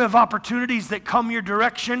 you have opportunities that come your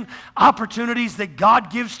direction, opportunities that God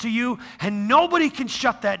gives to you, and nobody can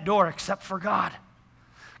shut that door except for God.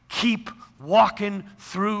 Keep walking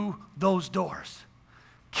through those doors.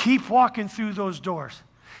 Keep walking through those doors.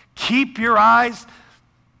 Keep your eyes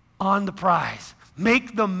on the prize.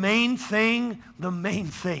 Make the main thing the main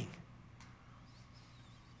thing.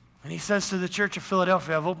 And he says to the church of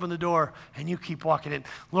Philadelphia, I've opened the door, and you keep walking in.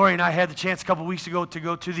 Lori and I had the chance a couple weeks ago to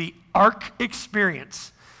go to the Ark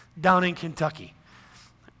Experience down in Kentucky.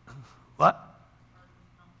 What?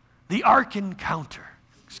 The Ark Encounter.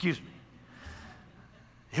 Excuse me.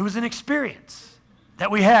 It was an experience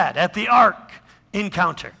that we had at the Ark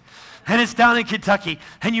Encounter. And it's down in Kentucky.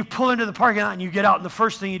 And you pull into the parking lot, and you get out, and the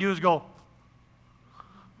first thing you do is go,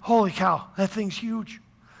 holy cow, that thing's huge.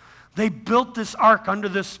 They built this ark under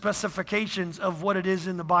the specifications of what it is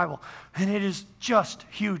in the Bible. And it is just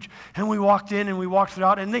huge. And we walked in and we walked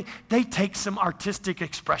throughout, and they take some artistic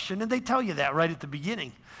expression, and they tell you that right at the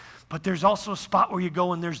beginning. But there's also a spot where you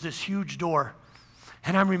go and there's this huge door.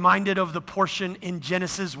 And I'm reminded of the portion in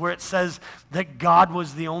Genesis where it says that God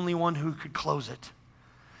was the only one who could close it.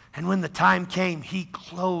 And when the time came, He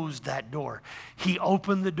closed that door. He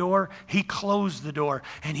opened the door, He closed the door,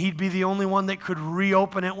 and He'd be the only one that could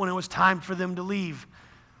reopen it when it was time for them to leave.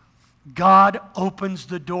 God opens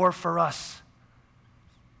the door for us.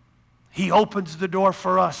 He opens the door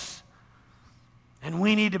for us. And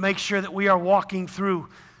we need to make sure that we are walking through.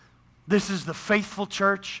 This is the faithful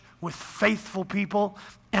church with faithful people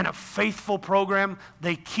and a faithful program.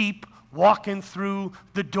 They keep walking through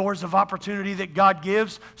the doors of opportunity that God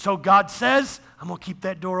gives. So God says, I'm going to keep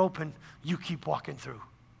that door open. You keep walking through.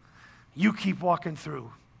 You keep walking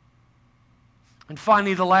through. And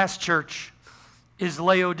finally, the last church is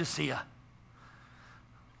Laodicea.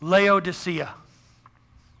 Laodicea.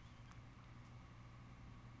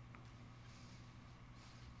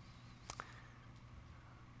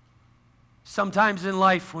 Sometimes in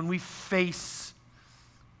life when we face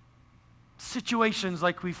situations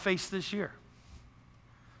like we faced this year,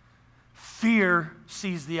 fear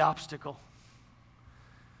sees the obstacle,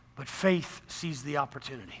 but faith sees the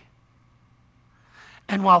opportunity.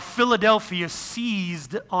 And while Philadelphia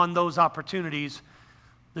seized on those opportunities,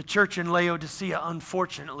 the church in Laodicea,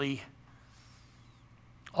 unfortunately,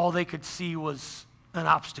 all they could see was an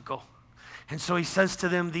obstacle. And so he says to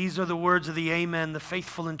them, these are the words of the Amen, the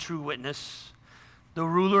faithful and true witness, the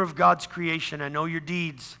ruler of God's creation. I know your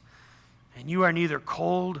deeds, and you are neither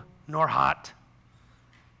cold nor hot.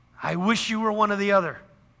 I wish you were one or the other.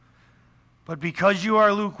 But because you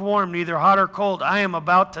are lukewarm, neither hot or cold, I am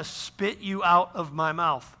about to spit you out of my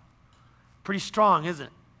mouth. Pretty strong, isn't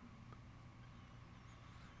it?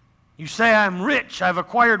 You say, I'm rich, I've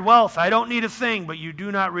acquired wealth, I don't need a thing, but you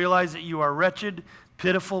do not realize that you are wretched,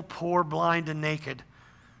 pitiful, poor, blind, and naked.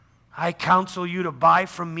 I counsel you to buy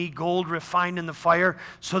from me gold refined in the fire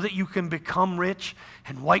so that you can become rich,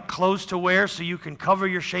 and white clothes to wear so you can cover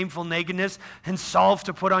your shameful nakedness, and salve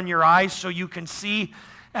to put on your eyes so you can see.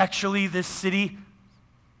 Actually, this city,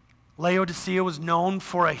 Laodicea, was known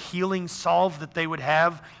for a healing salve that they would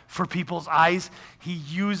have for people's eyes. He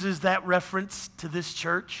uses that reference to this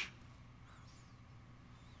church.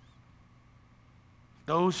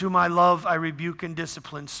 Those whom I love, I rebuke and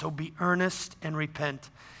discipline, so be earnest and repent.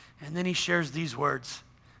 And then he shares these words,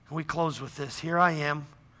 and we close with this. Here I am.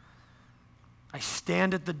 I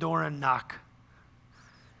stand at the door and knock.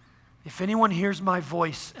 If anyone hears my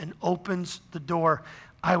voice and opens the door,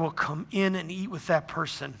 I will come in and eat with that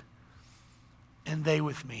person, and they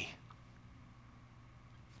with me.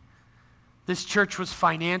 This church was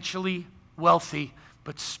financially wealthy,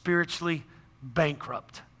 but spiritually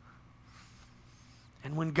bankrupt.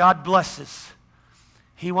 And when God blesses,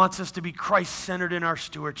 He wants us to be Christ-centered in our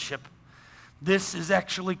stewardship. This is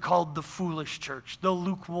actually called the foolish church, the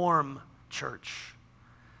lukewarm church.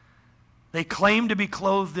 They claim to be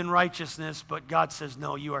clothed in righteousness, but God says,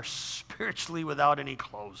 no, you are spiritually without any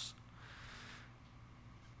clothes.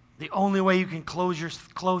 The only way you can clothe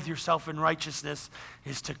yourself in righteousness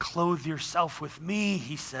is to clothe yourself with me,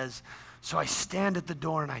 he says. So I stand at the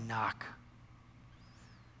door and I knock.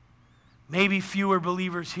 Maybe fewer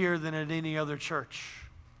believers here than at any other church.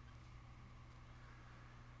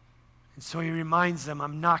 And so he reminds them,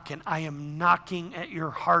 I'm knocking. I am knocking at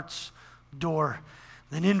your heart's door.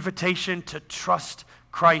 An invitation to trust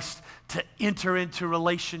Christ, to enter into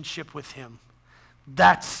relationship with Him.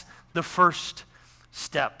 That's the first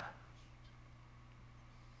step.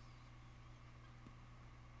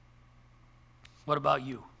 What about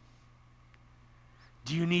you?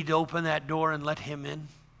 Do you need to open that door and let Him in?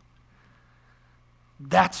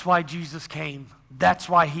 That's why Jesus came. That's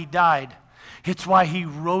why He died. It's why He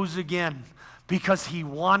rose again. Because He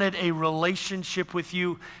wanted a relationship with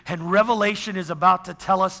you. And Revelation is about to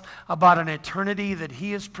tell us about an eternity that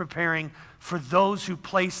He is preparing for those who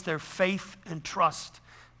place their faith and trust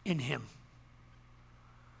in Him.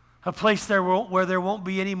 A place where there won't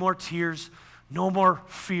be any more tears, no more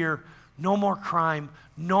fear, no more crime,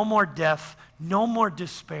 no more death, no more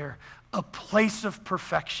despair. A place of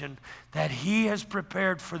perfection that He has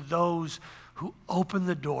prepared for those who open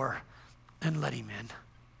the door and let Him in.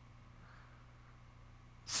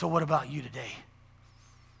 So what about you today?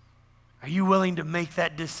 Are you willing to make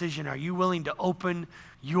that decision? Are you willing to open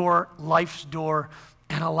your life's door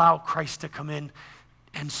and allow Christ to come in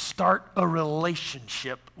and start a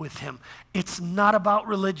relationship with Him? It's not about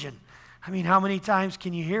religion. I mean, how many times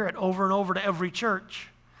can you hear it over and over to every church?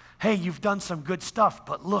 Hey, you've done some good stuff,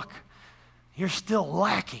 but look, you're still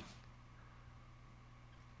lacking.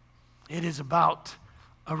 It is about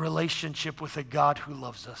a relationship with a God who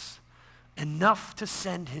loves us enough to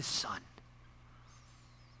send His Son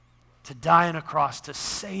to die on a cross to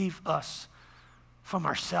save us from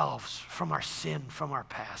ourselves, from our sin, from our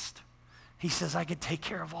past. He says, I could take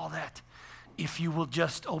care of all that if you will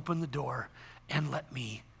just open the door and let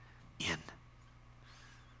me in.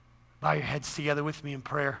 Bow your heads together with me in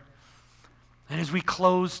prayer. And as we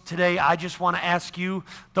close today, I just want to ask you,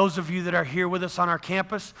 those of you that are here with us on our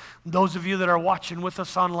campus, those of you that are watching with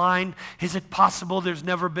us online, is it possible there's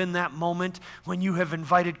never been that moment when you have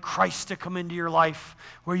invited Christ to come into your life,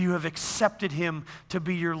 where you have accepted Him to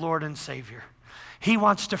be your Lord and Savior? He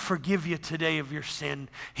wants to forgive you today of your sin.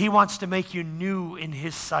 He wants to make you new in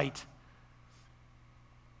His sight.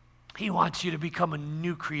 He wants you to become a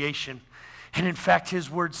new creation. And in fact, His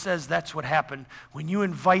word says that's what happened. When you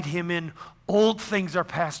invite Him in, old things are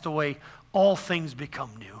passed away, all things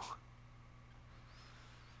become new.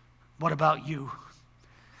 What about you?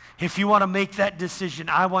 If you want to make that decision,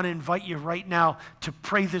 I want to invite you right now to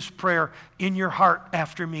pray this prayer in your heart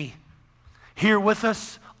after me. Here with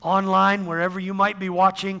us, online, wherever you might be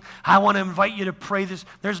watching, I want to invite you to pray this.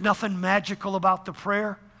 There's nothing magical about the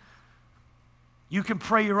prayer. You can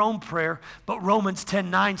pray your own prayer, but Romans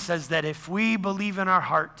 10:9 says that if we believe in our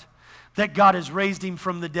heart that God has raised him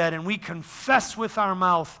from the dead and we confess with our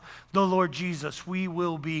mouth the Lord Jesus, we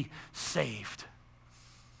will be saved.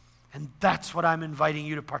 And that's what I'm inviting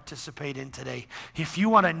you to participate in today. If you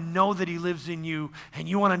want to know that he lives in you and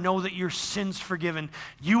you want to know that your sin's forgiven,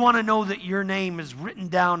 you want to know that your name is written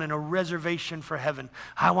down in a reservation for heaven,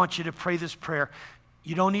 I want you to pray this prayer.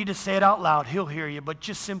 You don't need to say it out loud. He'll hear you, but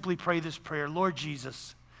just simply pray this prayer. Lord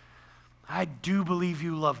Jesus, I do believe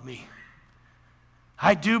you love me.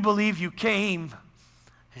 I do believe you came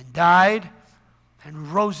and died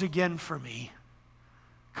and rose again for me.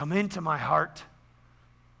 Come into my heart.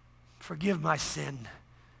 Forgive my sin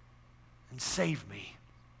and save me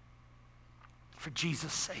for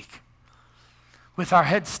Jesus' sake. With our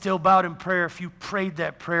heads still bowed in prayer, if you prayed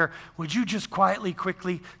that prayer, would you just quietly,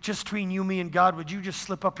 quickly, just between you, me, and God, would you just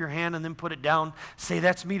slip up your hand and then put it down? Say,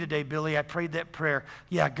 that's me today, Billy. I prayed that prayer.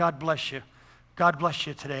 Yeah, God bless you. God bless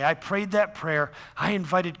you today. I prayed that prayer. I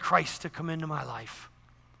invited Christ to come into my life.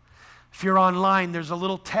 If you're online, there's a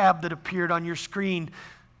little tab that appeared on your screen.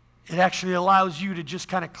 It actually allows you to just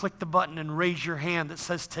kind of click the button and raise your hand that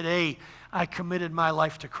says, today, I committed my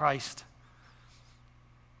life to Christ.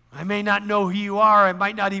 I may not know who you are. I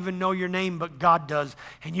might not even know your name, but God does.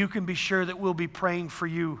 And you can be sure that we'll be praying for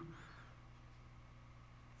you.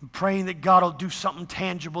 I'm praying that God will do something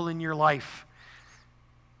tangible in your life,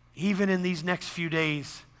 even in these next few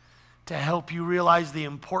days, to help you realize the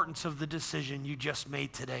importance of the decision you just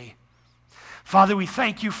made today. Father, we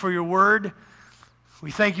thank you for your word.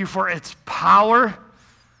 We thank you for its power.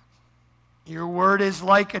 Your word is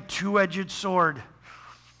like a two-edged sword,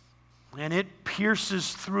 and it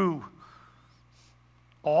pierces through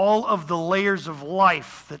all of the layers of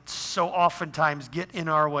life that so oftentimes get in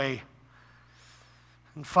our way.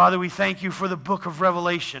 And Father, we thank you for the book of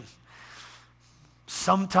Revelation.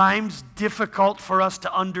 Sometimes difficult for us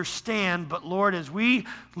to understand, but Lord, as we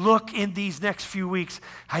look in these next few weeks,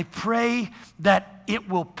 I pray that it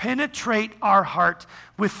will penetrate our heart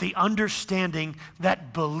with the understanding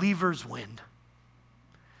that believers win.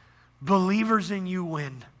 Believers in you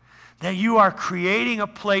win. That you are creating a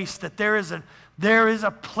place, that there is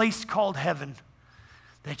a place called heaven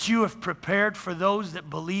that you have prepared for those that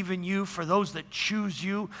believe in you, for those that choose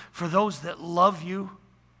you, for those that love you.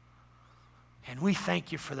 And we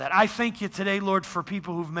thank you for that. I thank you today, Lord, for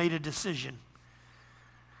people who've made a decision.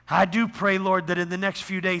 I do pray, Lord, that in the next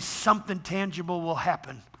few days something tangible will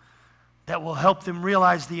happen that will help them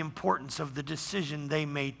realize the importance of the decision they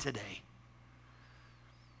made today.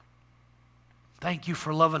 Thank you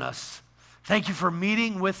for loving us. Thank you for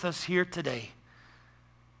meeting with us here today.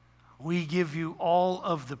 We give you all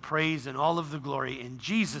of the praise and all of the glory in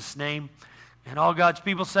Jesus' name. And all God's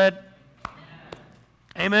people said,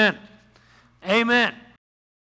 Amen. Amen. Amen.